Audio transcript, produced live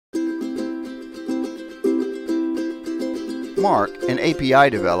Mark, an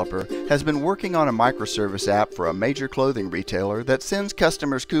API developer, has been working on a microservice app for a major clothing retailer that sends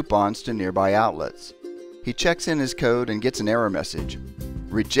customers coupons to nearby outlets. He checks in his code and gets an error message.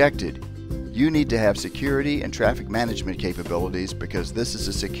 Rejected. You need to have security and traffic management capabilities because this is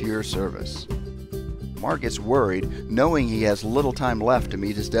a secure service. Mark gets worried, knowing he has little time left to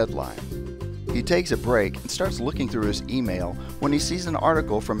meet his deadline. He takes a break and starts looking through his email when he sees an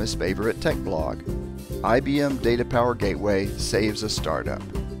article from his favorite tech blog. IBM DataPower Gateway saves a startup.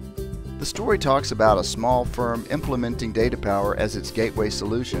 The story talks about a small firm implementing DataPower as its gateway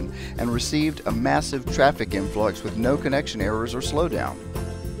solution and received a massive traffic influx with no connection errors or slowdown.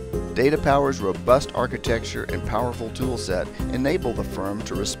 DataPower's robust architecture and powerful toolset enable the firm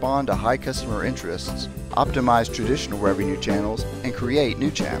to respond to high customer interests, optimize traditional revenue channels, and create new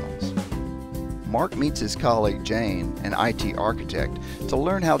channels. Mark meets his colleague Jane, an IT architect, to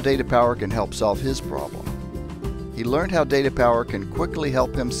learn how DataPower can help solve his problem. He learned how DataPower can quickly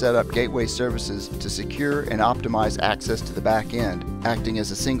help him set up gateway services to secure and optimize access to the back end, acting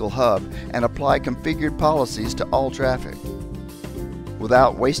as a single hub, and apply configured policies to all traffic.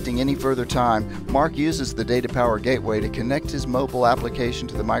 Without wasting any further time, Mark uses the DataPower Gateway to connect his mobile application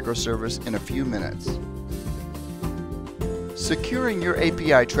to the microservice in a few minutes. Securing your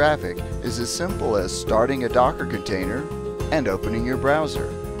API traffic is as simple as starting a Docker container and opening your browser.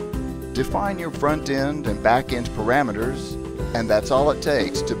 Define your front-end and back-end parameters, and that's all it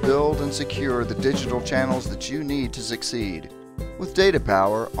takes to build and secure the digital channels that you need to succeed with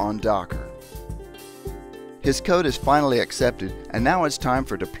DataPower on Docker. His code is finally accepted, and now it's time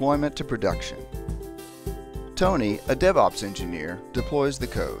for deployment to production. Tony, a DevOps engineer, deploys the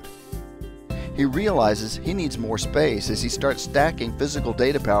code. He realizes he needs more space as he starts stacking physical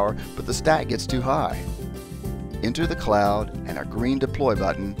DataPower, but the stack gets too high. Enter the cloud and a green deploy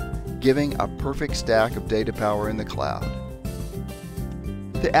button, giving a perfect stack of DataPower in the cloud.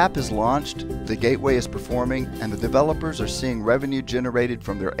 The app is launched, the gateway is performing, and the developers are seeing revenue generated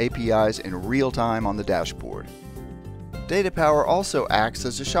from their APIs in real time on the dashboard. DataPower also acts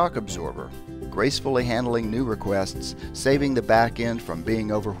as a shock absorber, gracefully handling new requests, saving the back end from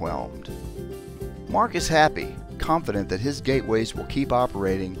being overwhelmed. Mark is happy, confident that his gateways will keep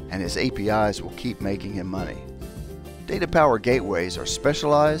operating and his APIs will keep making him money. DataPower gateways are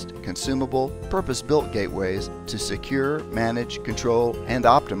specialized, consumable, purpose-built gateways to secure, manage, control, and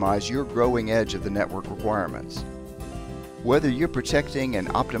optimize your growing edge of the network requirements. Whether you're protecting and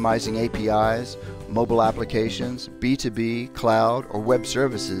optimizing APIs, mobile applications, B2B, cloud, or web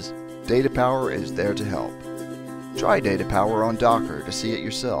services, DataPower is there to help. Try DataPower on Docker to see it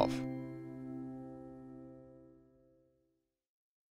yourself.